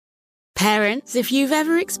Parents, if you've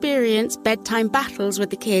ever experienced bedtime battles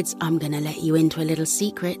with the kids, I'm going to let you into a little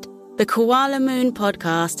secret. The Koala Moon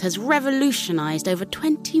podcast has revolutionized over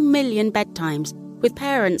 20 million bedtimes, with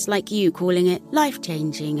parents like you calling it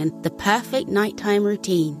life-changing and the perfect nighttime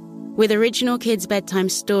routine. With original kids' bedtime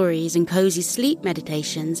stories and cozy sleep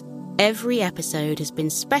meditations, every episode has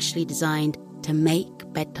been specially designed to make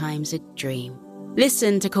bedtimes a dream.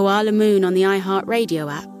 Listen to Koala Moon on the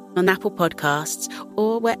iHeartRadio app, on Apple Podcasts,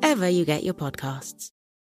 or wherever you get your podcasts.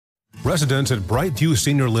 Residents at Brightview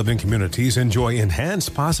Senior Living Communities enjoy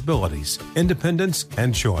enhanced possibilities, independence,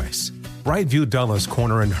 and choice. Brightview Dulles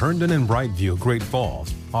Corner in Herndon and Brightview, Great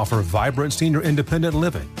Falls, offer vibrant senior independent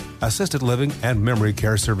living, assisted living, and memory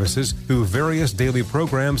care services through various daily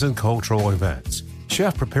programs and cultural events.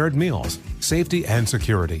 Chef-prepared meals, safety and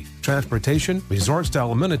security, transportation,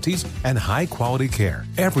 resort-style amenities, and high-quality care.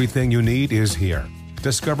 Everything you need is here.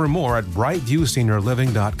 Discover more at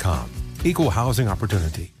brightviewseniorliving.com. Equal housing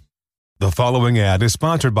opportunity. The following ad is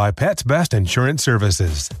sponsored by Pets Best Insurance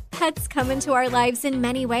Services. Pets come into our lives in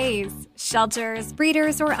many ways. Shelters,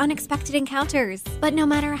 breeders, or unexpected encounters. But no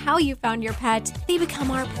matter how you found your pet, they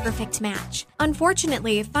become our perfect match.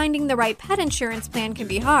 Unfortunately, finding the right pet insurance plan can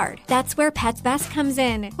be hard. That's where Pets Best comes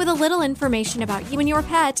in. With a little information about you and your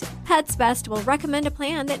pet, Pets Best will recommend a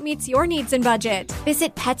plan that meets your needs and budget.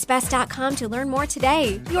 Visit PetsBest.com to learn more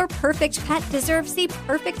today. Your perfect pet deserves the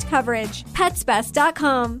perfect coverage.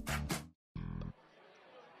 PetsBest.com.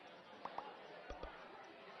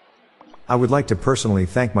 I would like to personally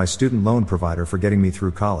thank my student loan provider for getting me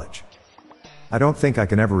through college. I don't think I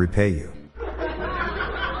can ever repay you.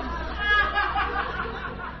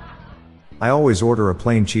 I always order a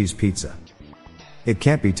plain cheese pizza. It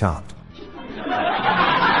can't be topped.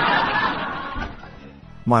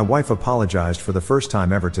 My wife apologized for the first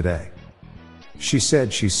time ever today. She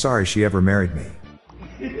said she's sorry she ever married me.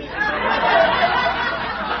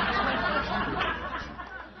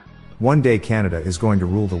 One day Canada is going to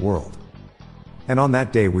rule the world. And on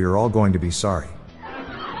that day we are all going to be sorry.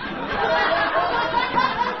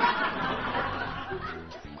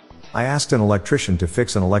 I asked an electrician to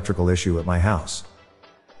fix an electrical issue at my house.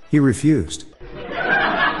 He refused.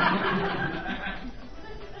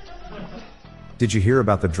 Did you hear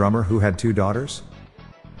about the drummer who had 2 daughters?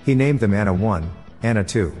 He named them Anna 1, Anna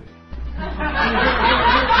 2.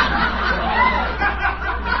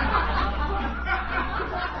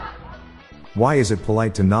 Why is it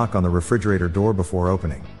polite to knock on the refrigerator door before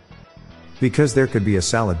opening? Because there could be a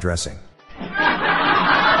salad dressing.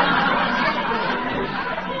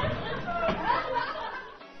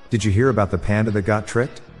 Did you hear about the panda that got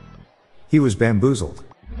tricked? He was bamboozled.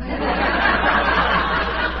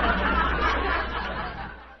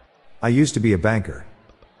 I used to be a banker.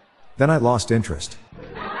 Then I lost interest.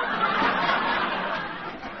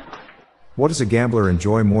 What does a gambler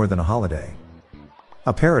enjoy more than a holiday?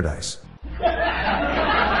 A paradise.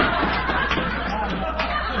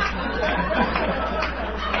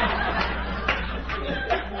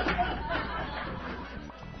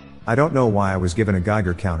 I don't know why I was given a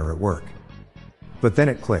Geiger counter at work. But then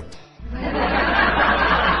it clicked.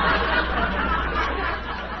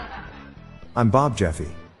 I'm Bob Jeffy.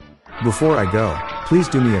 Before I go, please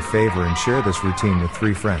do me a favor and share this routine with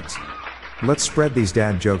 3 friends. Let's spread these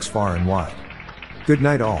dad jokes far and wide. Good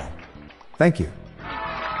night all. Thank you.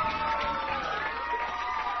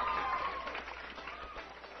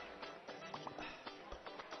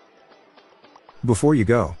 Before you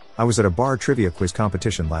go, I was at a bar trivia quiz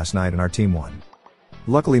competition last night and our team won.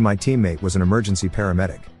 Luckily my teammate was an emergency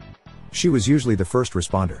paramedic. She was usually the first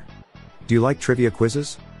responder. Do you like trivia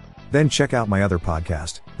quizzes? Then check out my other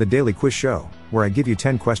podcast, The Daily Quiz Show, where I give you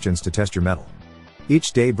 10 questions to test your mettle.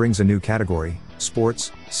 Each day brings a new category: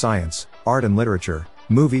 sports, science, art and literature,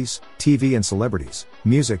 movies, TV and celebrities,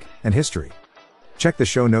 music, and history. Check the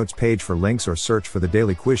show notes page for links or search for The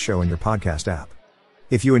Daily Quiz Show in your podcast app.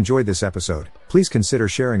 If you enjoyed this episode, please consider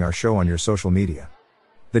sharing our show on your social media.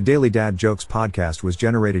 The Daily Dad Jokes podcast was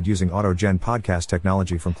generated using AutoGen podcast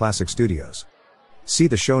technology from Classic Studios. See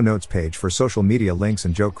the show notes page for social media links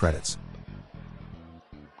and joke credits.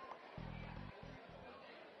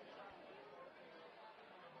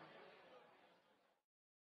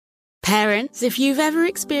 Parents, if you've ever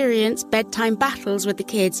experienced bedtime battles with the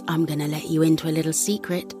kids, I'm going to let you into a little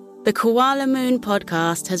secret. The Koala Moon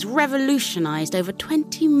podcast has revolutionized over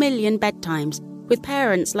 20 million bedtimes, with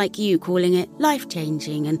parents like you calling it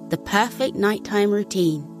life-changing and the perfect nighttime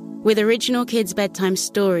routine. With original kids' bedtime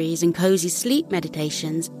stories and cozy sleep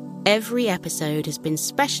meditations, every episode has been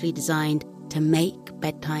specially designed to make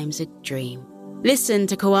bedtimes a dream. Listen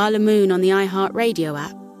to Koala Moon on the iHeartRadio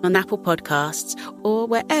app, on Apple Podcasts or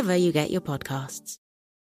wherever you get your podcasts.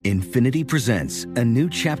 Infiniti presents a new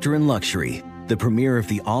chapter in luxury, the premiere of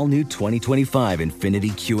the all-new 2025 Infiniti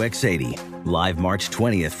QX80, live March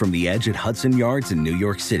 20th from the Edge at Hudson Yards in New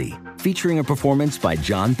York City, featuring a performance by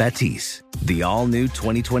Jon Batiste. The all-new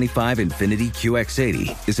 2025 Infiniti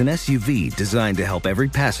QX80 is an SUV designed to help every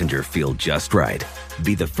passenger feel just right.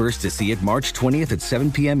 Be the first to see it March 20th at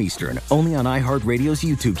 7 p.m. Eastern, only on iHeartRadio's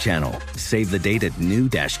YouTube channel. Save the date at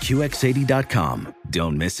new-QX80.com.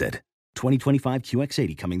 Don't miss it. 2025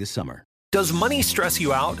 QX80 coming this summer. Does money stress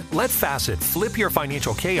you out? Let Facet flip your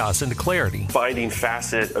financial chaos into clarity. Finding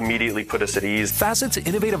Facet immediately put us at ease. Facet's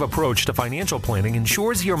innovative approach to financial planning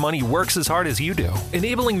ensures your money works as hard as you do,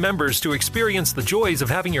 enabling members to experience the joys of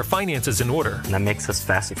having your finances in order. And that makes us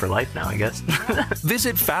Facet for life now, I guess.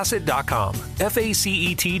 Visit Facet.com,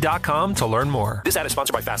 FACET.com to learn more. This ad is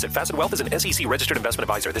sponsored by Facet. Facet Wealth is an SEC registered investment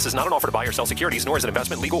advisor. This is not an offer to buy or sell securities, nor is it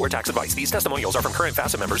investment, legal, or tax advice. These testimonials are from current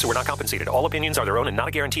Facet members who are not compensated. All opinions are their own and not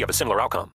a guarantee of a similar outcome.